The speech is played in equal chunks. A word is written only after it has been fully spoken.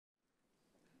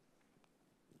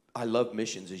I love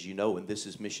missions, as you know, and this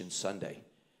is Mission Sunday.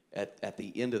 At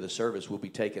the end of the service, we'll be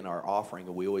taking our offering,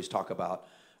 and we always talk about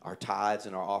our tithes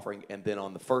and our offering, and then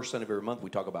on the first Sunday of every month, we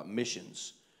talk about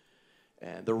missions.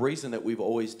 And the reason that we've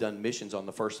always done missions on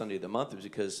the first Sunday of the month is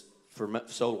because for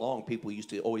so long, people used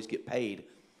to always get paid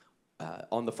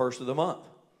on the first of the month.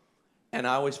 And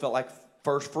I always felt like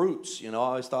first fruits, you know, I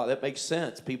always thought that makes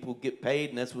sense. People get paid,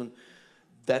 and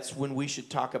that's when we should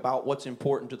talk about what's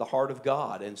important to the heart of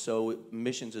God. And so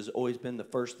missions has always been the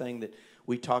first thing that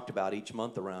we talked about each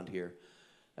month around here.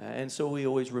 And so we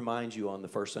always remind you on the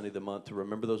first Sunday of the month to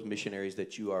remember those missionaries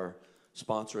that you are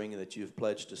sponsoring and that you've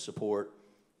pledged to support.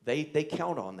 They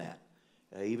count on that.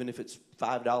 Even if it's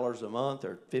 $5 a month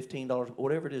or $15,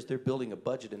 whatever it is, they're building a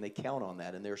budget and they count on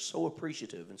that. And they're so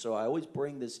appreciative. And so I always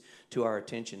bring this to our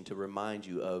attention to remind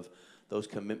you of those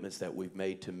commitments that we've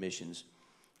made to missions.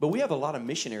 But we have a lot of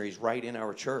missionaries right in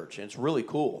our church, and it's really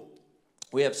cool.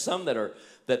 We have some that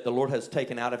the Lord has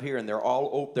taken out of here, and they're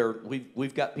all there.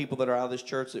 We've got people that are out of this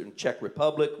church that are in Czech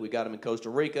Republic. We got them in Costa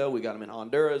Rica. We got them in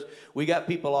Honduras. We got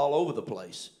people all over the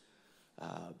place.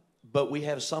 But we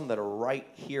have some that are right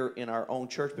here in our own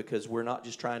church because we're not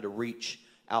just trying to reach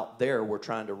out there. We're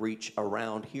trying to reach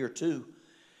around here too.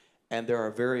 And there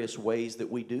are various ways that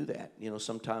we do that. You know,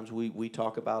 sometimes we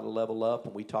talk about a level up,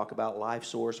 and we talk about Life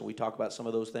Source, and we talk about some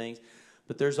of those things.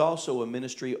 But there's also a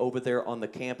ministry over there on the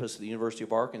campus of the University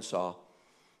of Arkansas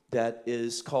that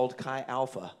is called Chi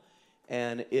Alpha.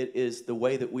 And it is the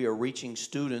way that we are reaching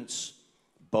students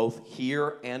both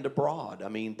here and abroad. I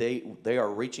mean, they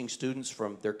are reaching students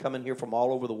they're coming here from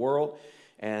all over the world,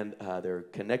 and they're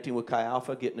connecting with Chi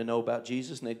Alpha, getting to know about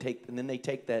Jesus, and then they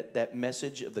take that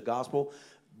message of the gospel.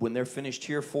 When they're finished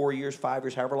here, 4 years, 5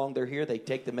 years, however long they're here, they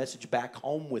take the message back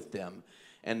home with them,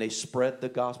 and they spread the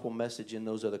gospel message in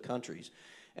those other countries.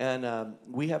 And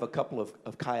we have a couple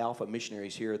of Chi Alpha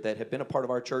missionaries here that have been a part of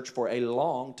our church for a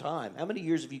long time. How many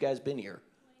years have you guys been here?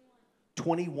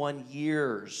 21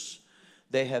 years.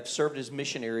 They have served as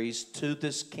missionaries to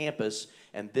this campus,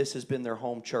 and this has been their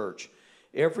home church.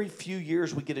 Every few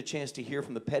years we get a chance to hear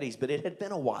from the Pettys, but it had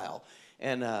been a while.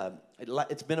 And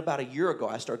it's been about a year ago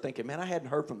I started thinking, man, I hadn't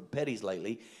heard from the Pettys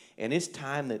lately, and it's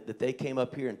time that they came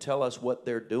up here and tell us what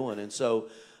they're doing. And so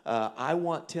I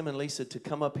want Tim and Lesa to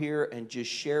come up here and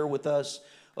just share with us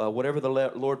whatever the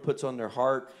Lord puts on their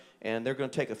heart. And they're going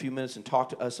to take a few minutes and talk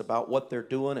to us about what they're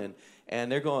doing.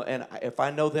 And they're going. And if I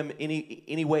know them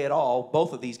any way at all,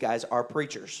 both of these guys are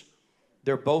preachers.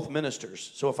 They're both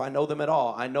ministers. So if I know them at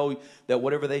all, I know that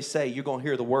whatever they say, you're going to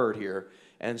hear the word here.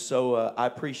 And so I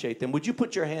appreciate them. Would you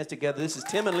put your hands together? This is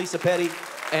Tim and Lesa Petty.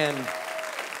 And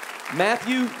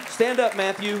Matthew, stand up,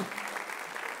 Matthew.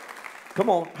 Come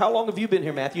on. How long have you been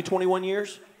here, Matthew? 21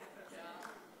 years?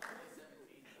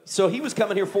 So he was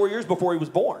coming here 4 years before he was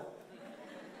born.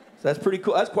 So that's pretty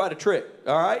cool. That's quite a trick.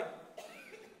 All right?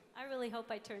 I really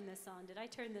hope I turned this on. Did I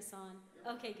turn this on?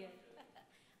 Okay,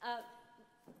 good.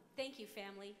 Thank you,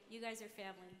 family. You guys are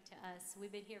family to us.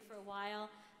 We've been here for a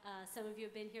while. Some of you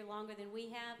have been here longer than we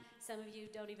have. Some of you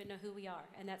don't even know who we are,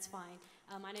 and that's fine.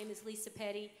 My name is Lesa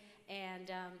Petty,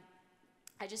 and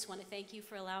I just want to thank you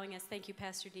for allowing us, thank you,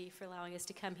 Pastor D, for allowing us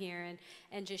to come here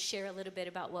and just share a little bit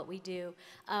about what we do.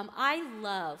 I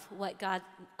love what God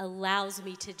allows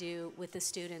me to do with the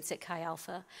students at Chi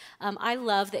Alpha. I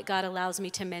love that God allows me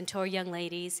to mentor young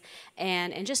ladies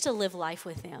and just to live life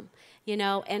with them, you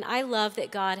know, and I love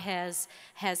that God has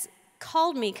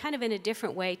called me kind of in a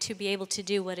different way to be able to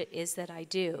do what it is that I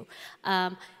do.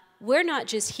 We're not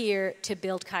just here to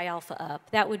build Chi Alpha up.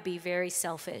 That would be very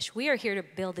selfish. We are here to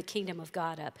build the kingdom of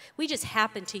God up. We just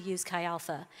happen to use Chi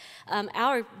Alpha.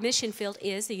 Our mission field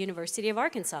is the University of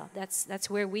Arkansas.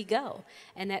 That's where we go,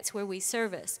 and that's where we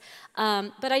service.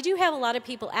 But I do have a lot of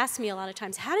people ask me a lot of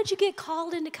times, how did you get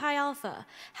called into Chi Alpha?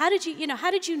 How did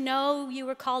you know you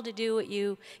were called to do what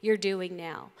you're doing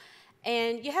now?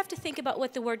 And you have to think about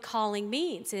what the word calling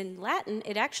means. In Latin,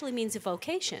 it actually means a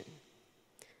vocation.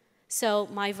 So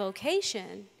my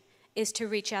vocation is to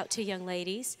reach out to young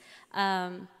ladies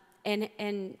and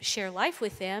share life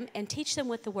with them and teach them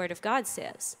what the Word of God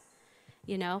says,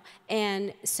 you know.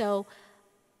 And so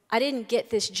I didn't get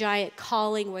this giant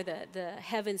calling where the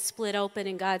heavens split open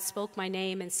and God spoke my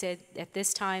name and said, at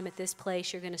this time, at this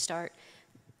place, you're going to start,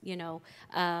 you know,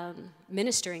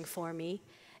 ministering for me.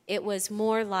 It was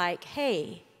more like,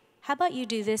 hey, how about you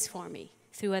do this for me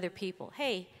through other people?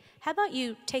 Hey, how about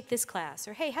you take this class?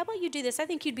 Or, hey, how about you do this? I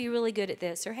think you'd be really good at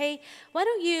this. Or, hey, why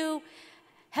don't you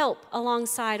help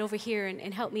alongside over here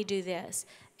and help me do this?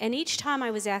 And each time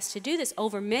I was asked to do this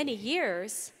over many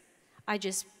years, I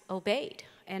just obeyed.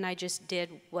 And I just did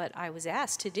what I was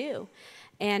asked to do.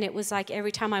 And it was like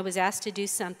every time I was asked to do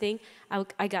something,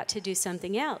 I got to do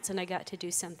something else, and I got to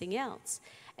do something else.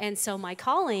 And so my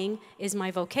calling is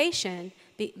my vocation.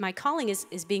 My calling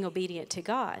is being obedient to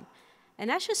God. And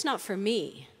that's just not for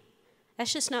me.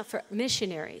 That's just not for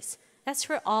missionaries. That's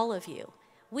for all of you.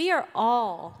 We are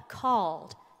all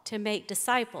called to make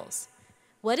disciples.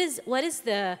 What is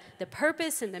the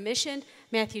purpose and the mission?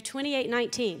 Matthew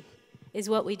 28:19 is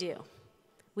what we do.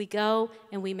 We go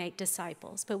and we make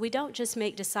disciples. But we don't just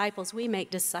make disciples, we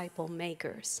make disciple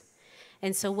makers.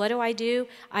 And so what do?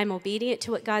 I'm obedient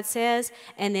to what God says,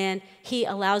 and then he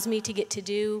allows me to get to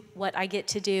do what I get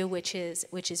to do, which is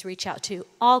reach out to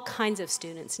all kinds of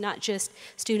students, not just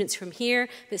students from here,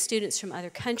 but students from other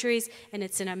countries, and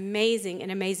it's an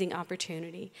amazing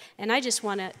opportunity. And I just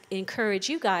want to encourage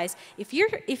you guys, if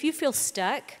you feel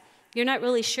stuck, you're not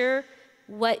really sure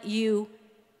what you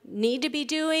need to be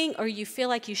doing, or you feel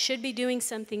like you should be doing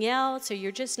something else, or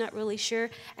you're just not really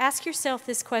sure, ask yourself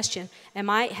this question: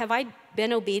 have I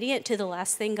been obedient to the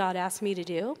last thing God asked me to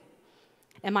do?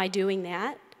 Am I doing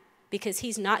that? Because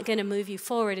he's not going to move you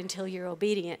forward until you're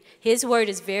obedient. His word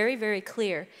is very, very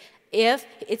clear.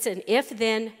 It's an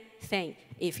if-then thing.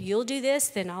 If you'll do this,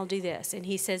 then I'll do this. And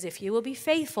he says, if you will be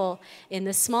faithful in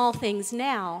the small things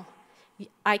now,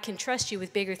 I can trust you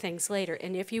with bigger things later.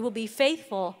 And if you will be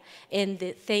faithful in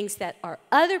the things that are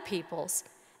other people's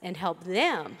and help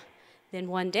them, then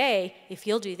one day, if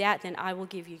you'll do that, then I will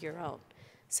give you your own.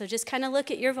 So just kind of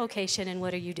look at your vocation and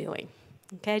what are you doing.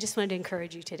 Okay, I just wanted to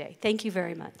encourage you today. Thank you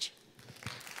very much.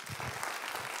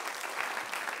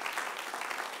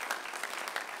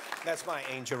 That's my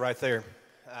angel right there.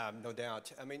 No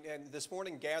doubt. I mean, and this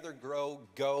morning, gather, grow,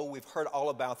 go. We've heard all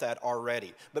about that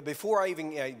already. But before I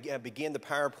even begin the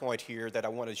PowerPoint here that I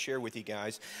want to share with you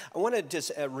guys, I want to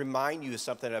just remind you of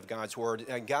something of God's Word.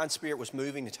 God's Spirit was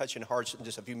moving and touching hearts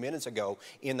just a few minutes ago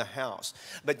in the house.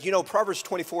 But, you know, Proverbs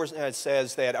 24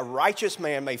 says that a righteous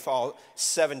man may fall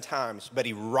 7 times, but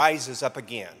he rises up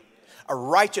again. A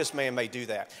righteous man may do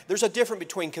that. There's a difference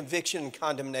between conviction and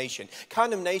condemnation.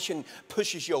 Condemnation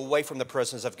pushes you away from the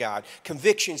presence of God.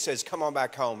 Conviction says, come on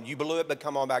back home. You blew it, but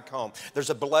come on back home. There's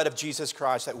a blood of Jesus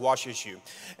Christ that washes you.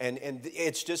 And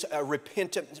it's just a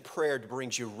repentant prayer that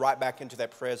brings you right back into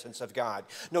that presence of God.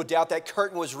 No doubt that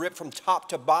curtain was ripped from top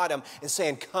to bottom and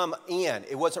saying, come in.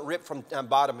 It wasn't ripped from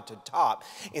bottom to top.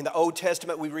 In the Old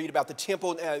Testament, we read about the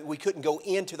temple. We couldn't go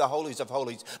into the holies of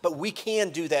holies, but we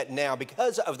can do that now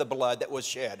because of the blood that was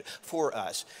shed for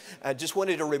us. I just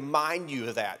wanted to remind you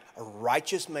of that. A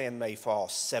righteous man may fall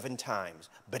 7 times,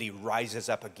 but he rises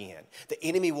up again. The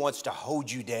enemy wants to hold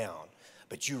you down,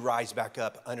 but you rise back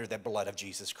up under the blood of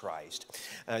Jesus Christ.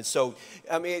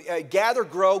 Gather,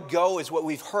 grow, go is what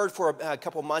we've heard for a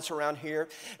couple months around here.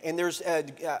 And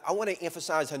I want to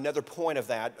emphasize another point of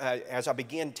that as I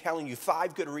begin telling you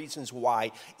 5 good reasons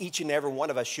why each and every one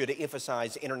of us should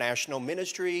emphasize international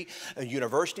ministry,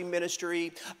 university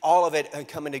ministry, all of it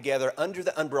coming together under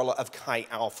the umbrella of Chi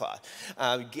Alpha.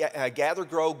 Gather,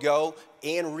 grow, go,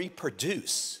 and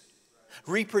reproduce.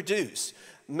 Reproduce.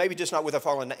 Maybe just not with a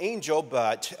fallen angel,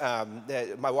 but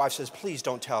my wife says, please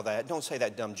don't tell that. Don't say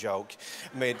that dumb joke.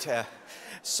 I mean,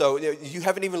 so you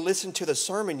haven't even listened to the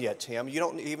sermon yet, Tim. You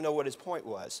don't even know what his point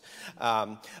was.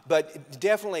 But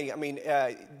definitely, I mean,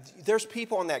 there's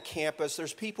people on that campus.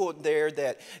 There's people there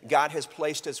that God has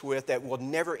placed us with that will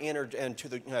never enter into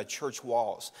the church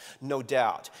walls, no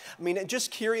doubt. I mean,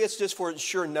 just curious, just for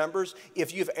sure numbers,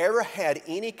 if you've ever had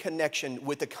any connection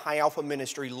with the Chi Alpha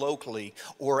ministry locally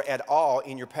or at all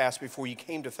in your past before you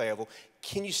came to Fayetteville,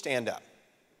 can you stand up?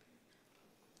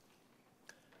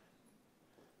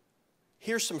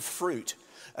 Here's some fruit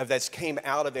that's came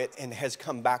out of it and has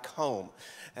come back home,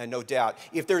 no doubt.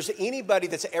 If there's anybody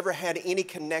that's ever had any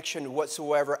connection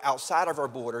whatsoever outside of our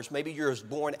borders, maybe you're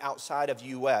born outside of the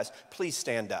U.S., please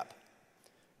stand up.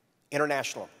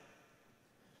 International.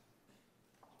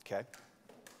 Okay.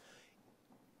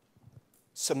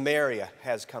 Samaria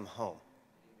has come home,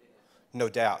 no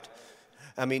doubt.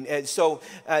 I mean,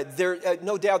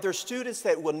 no doubt there's students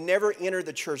that will never enter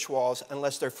the church walls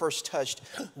unless they're first touched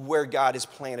where God has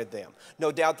planted them.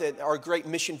 No doubt that our great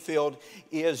mission field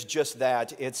is just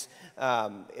that. It's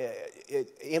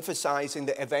emphasizing,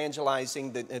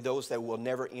 evangelizing those that will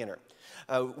never enter.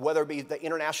 Whether it be the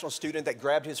international student that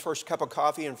grabbed his first cup of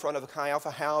coffee in front of the Chi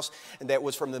Alpha house and that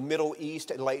was from the Middle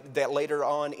East that later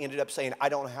on ended up saying, I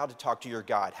don't know how to talk to your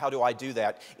God. How do I do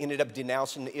that? Ended up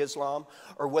denouncing Islam.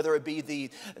 Or whether it be the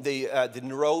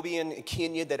Nairobian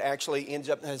Kenyan that actually ends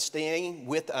up staying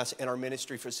with us in our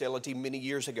ministry facility many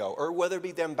years ago. Or whether it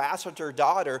be the ambassador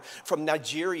daughter from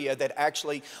Nigeria that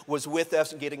actually was with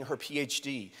us getting her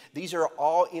PhD. These are consider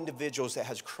all individuals that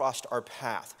has crossed our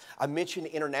path. I mentioned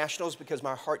internationals because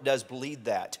my heart does bleed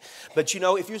that. But you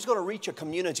know, if you're going to reach a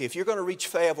community, if you're going to reach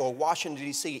Fayetteville or Washington,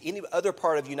 D.C., any other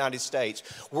part of the United States,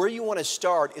 where you want to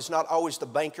start is not always the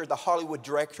banker, the Hollywood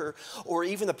director, or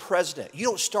even the president. You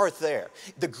don't start there.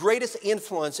 The greatest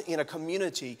influence in a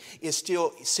community is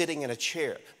still sitting in a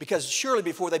chair. Because surely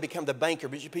before they become the banker,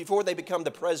 before they become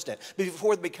the president,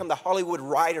 before they become the Hollywood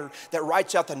writer that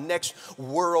writes out the next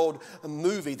world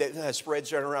movie that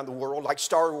spreads around the world, like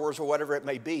Star Wars or whatever it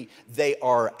may be, they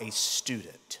are a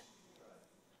student.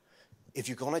 If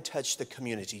you're going to touch the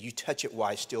community, you touch it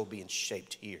while still being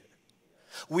shaped here.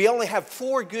 We only have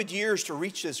 4 good years to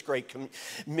reach this great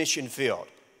mission field.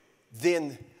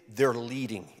 Then they're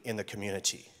leading in the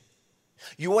community.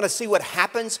 You want to see what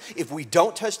happens if we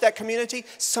don't touch that community?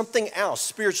 Something else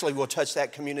spiritually will touch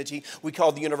that community. We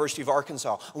call the University of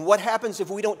Arkansas. And what happens if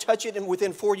we don't touch it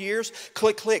within 4 years?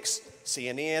 Clicks.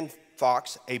 CNN,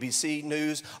 Fox, ABC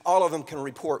News, all of them can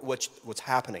report what's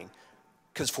happening.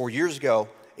 Because 4 years ago,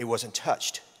 it wasn't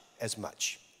touched as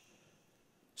much.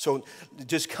 So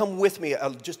just come with me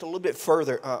just a little bit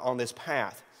further on this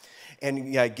path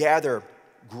and gather,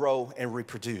 grow, and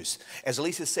reproduce. As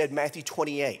Lesa said, Matthew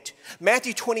 28.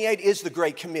 Matthew 28 is the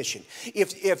Great Commission.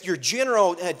 If your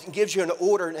general gives you an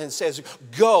order and says,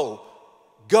 go,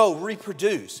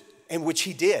 reproduce, and which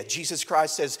he did. Jesus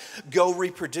Christ says, go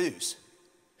reproduce.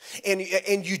 And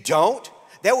you don't,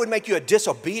 that would make you a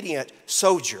disobedient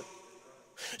soldier.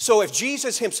 So if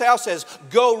Jesus himself says,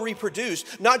 go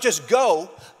reproduce, not just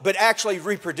go, but actually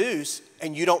reproduce,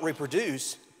 and you don't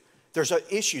reproduce, there's an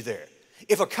issue there.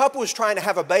 If a couple is trying to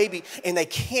have a baby and they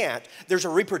can't, there's a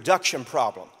reproduction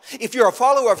problem. If you're a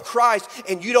follower of Christ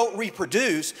and you don't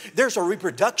reproduce, there's a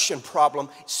reproduction problem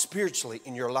spiritually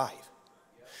in your life.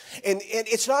 And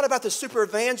it's not about the super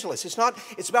evangelist.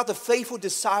 It's about the faithful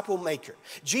disciple maker.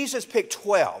 Jesus picked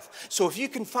 12. So if you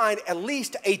can find at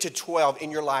least 8 to 12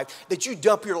 in your life that you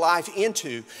dump your life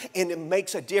into and it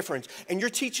makes a difference, and you're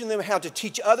teaching them how to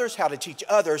teach others,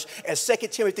 as 2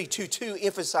 Timothy 2:2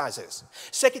 emphasizes.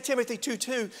 2 Timothy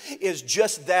 2:2 is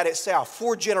just that itself.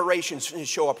 4 generations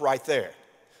show up right there.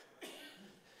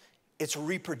 It's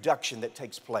reproduction that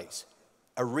takes place.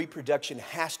 A reproduction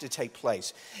has to take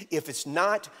place. If it's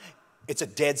not, it's a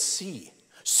Dead Sea.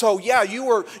 So yeah, you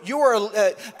were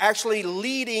actually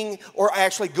leading or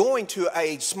actually going to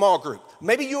a small group.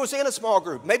 Maybe you was in a small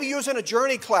group. Maybe you was in a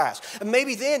journey class. And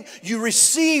maybe then you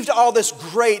received all this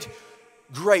great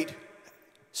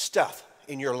stuff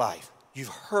in your life. You've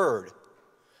heard.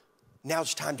 Now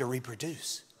it's time to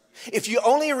reproduce. If you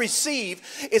only receive,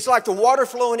 it's like the water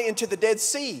flowing into the Dead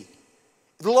Sea,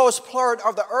 the lowest part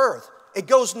of the earth. It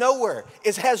goes nowhere.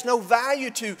 It has no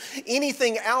value to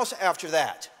anything else after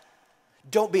that.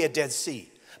 Don't be a Dead Sea,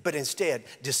 but instead,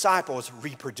 disciples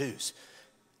reproduce.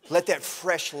 Let that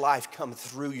fresh life come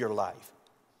through your life.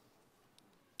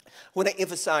 I want to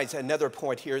emphasize another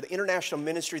point here. The international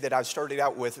ministry that I started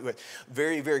out with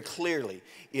very, very clearly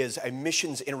is a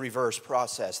missions in reverse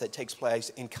process that takes place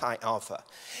in Chi Alpha.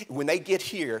 When they get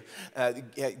here,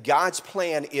 God's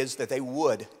plan is that they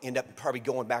would end up probably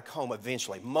going back home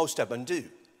eventually. Most of them do.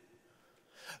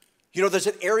 You know, there's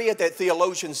an area that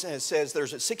theologians says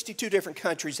there's 62 different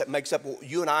countries that makes up what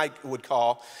you and I would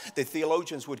call, the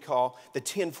theologians would call the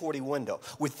 1040 window.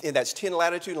 And that's 10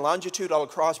 latitude and longitude all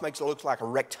across, makes it look like a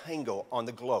rectangle on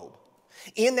the globe.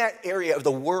 In that area of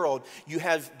the world, you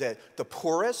have the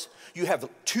poorest, you have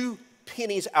 2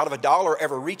 pennies out of $1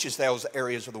 ever reaches those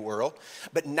areas of the world,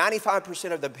 but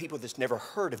 95% of the people that's never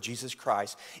heard of Jesus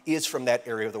Christ is from that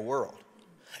area of the world.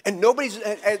 And nobody's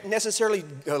necessarily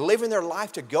living their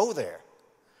life to go there.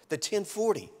 The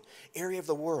 1040 area of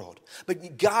the world.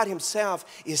 But God himself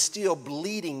is still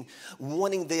bleeding,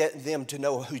 wanting them to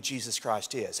know who Jesus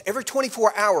Christ is. Every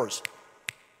 24 hours,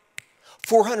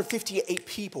 458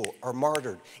 people are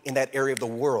martyred in that area of the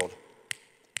world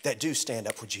that do stand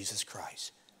up for Jesus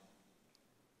Christ.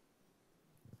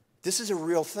 This is a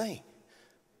real thing.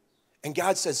 And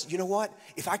God says, you know what?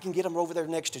 If I can get them over there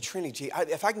next to Trinity,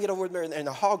 if I can get over there in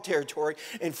the hog territory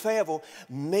in Fayetteville,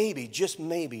 maybe, just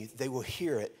maybe, they will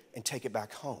hear it and take it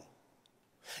back home.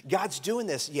 God's doing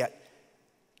this, yet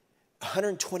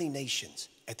 120 nations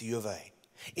at the U of A.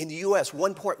 In the U.S.,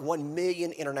 1.1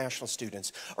 million international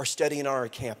students are studying on our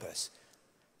campus.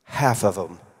 Half of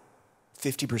them,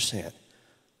 50%,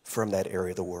 from that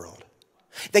area of the world.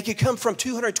 They could come from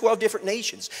 212 different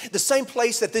nations. The same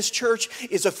place that this church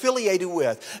is affiliated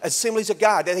with, Assemblies of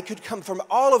God. They could come from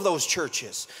all of those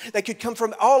churches. They could come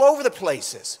from all over the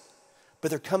places.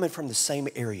 But they're coming from the same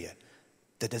area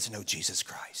that doesn't know Jesus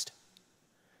Christ.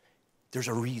 There's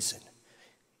a reason.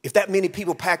 If that many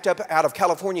people packed up out of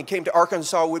California and came to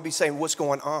Arkansas, we'd be saying, what's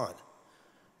going on?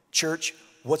 Church,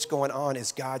 what's going on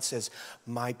is God says,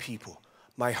 my people,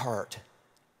 my heart.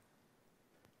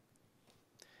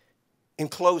 In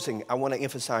closing, I want to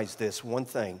emphasize this one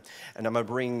thing, and I'm going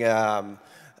to bring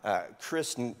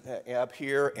Chris up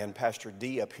here and Pastor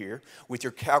D up here with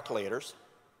your calculators.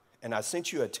 And I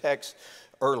sent you a text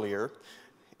earlier.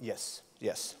 Yes.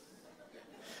 Yes.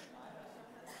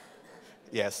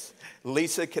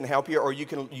 Lesa can help you, or you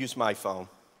can use my phone.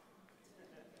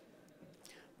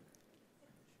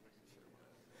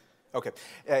 Okay.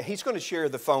 He's going to share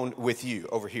the phone with you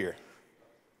over here.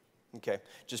 Okay.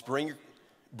 Just bring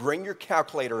your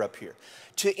calculator up here.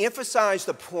 To emphasize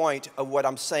the point of what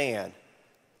I'm saying,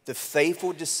 the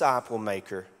faithful disciple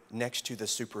maker next to the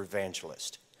super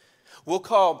evangelist. We'll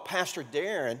call Pastor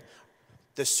Darren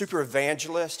the super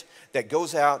evangelist that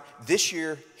goes out. This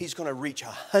year, he's going to reach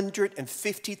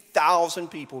 150,000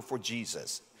 people for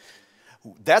Jesus.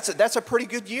 That's a pretty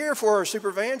good year for a super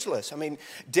evangelist. I mean,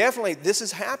 definitely this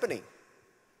is happening.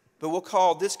 But we'll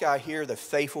call this guy here the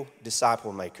faithful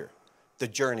disciple maker, the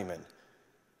journeyman.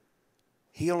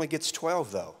 He only gets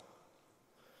 12, though.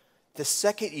 The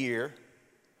second year,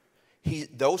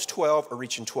 those 12 are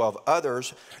reaching 12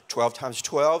 others. 12 times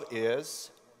 12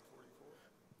 is?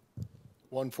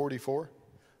 144.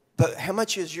 But how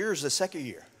much is yours the second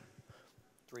year?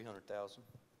 300,000.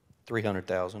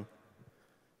 300,000.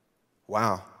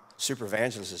 Wow. Super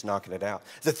evangelist is knocking it out.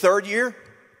 The third year?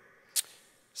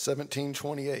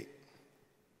 1728.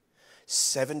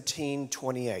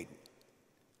 1728.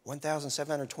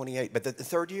 1,728. But the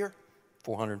third year?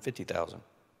 450,000.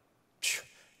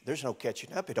 There's no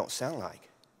catching up, it don't sound like.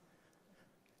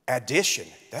 Addition,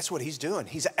 that's what he's doing.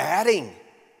 He's adding.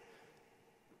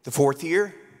 The fourth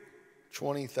year?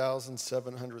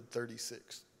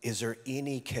 20,736. Is there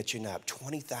any catching up?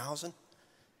 20,000?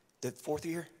 The fourth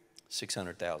year?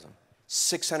 600,000.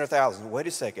 600,000. Wait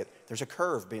a second. There's a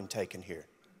curve being taken here.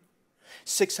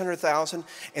 600,000.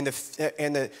 And the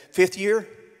fifth year?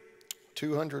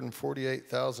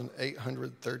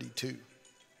 248,832.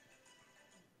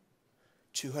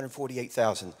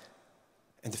 248,000.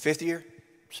 And the fifth year?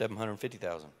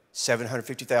 750,000.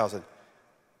 750,000.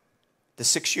 The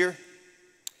sixth year?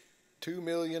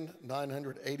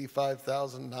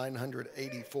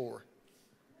 2,985,984.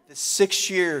 The 6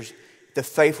 years, the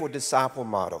faithful disciple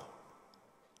model.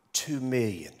 2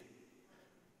 million.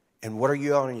 And what are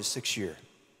you on in your 6th year?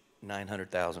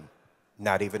 900,000.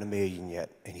 Not even 1 million yet,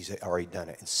 and he's already done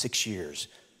it in 6 years.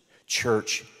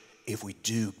 Church, if we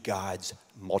do God's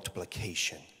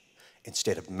multiplication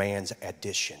instead of man's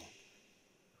addition,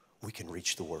 we can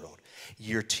reach the world.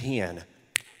 Year 10,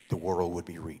 the world would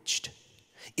be reached.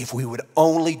 If we would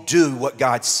only do what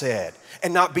God said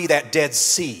and not be that Dead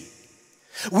Sea.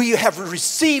 We have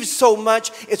received so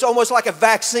much, it's almost like a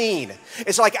vaccine.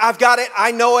 It's like, I've got it,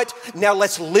 I know it, now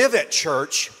let's live it,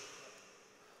 church.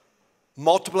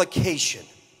 Multiplication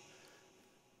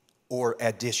or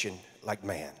addition like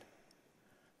man.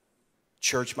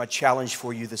 Church, my challenge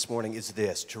for you this morning is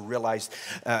this, to realize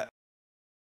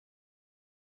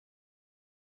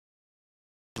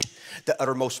the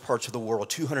uttermost parts of the world,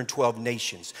 212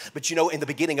 nations. But you know, in the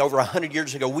beginning, over 100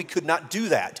 years ago, we could not do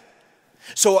that.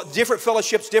 So different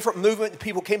fellowships, different movement,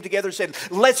 people came together and said,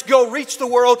 let's go reach the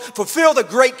world, fulfill the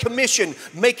Great Commission,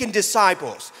 making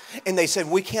disciples. And they said,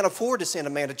 we can't afford to send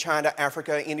a man to China,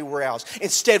 Africa, anywhere else.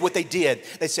 Instead, what they did,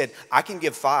 they said, I can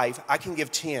give 5, I can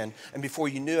give 10. And before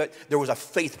you knew it, there was a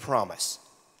faith promise.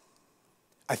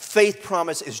 A faith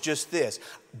promise is just this.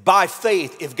 By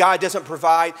faith, if God doesn't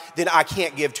provide, then I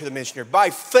can't give to the missionary. By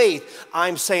faith,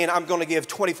 I'm saying I'm going to give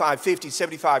 25, 50,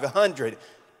 75, 100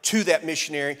 to that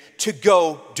missionary to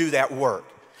go do that work.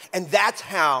 And that's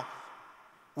how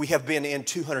we have been in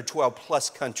 212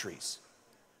 plus countries.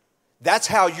 That's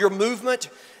how your movement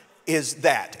is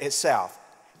that itself.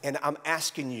 And I'm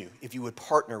asking you if you would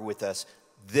partner with us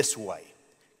this way.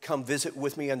 Come visit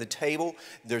with me on the table.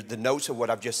 The notes of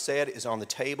what I've just said is on the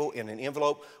table in an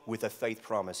envelope with a faith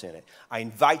promise in it. I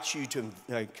invite you to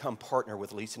come partner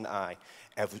with Lesa and I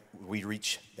as we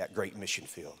reach that great mission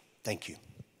field. Thank you.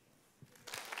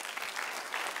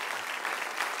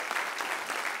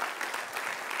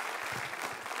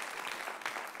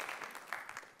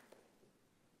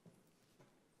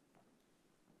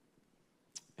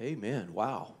 Amen.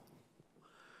 Wow.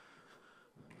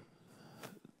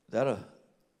 That'll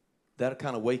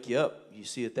kind of wake you up. You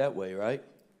see it that way, right?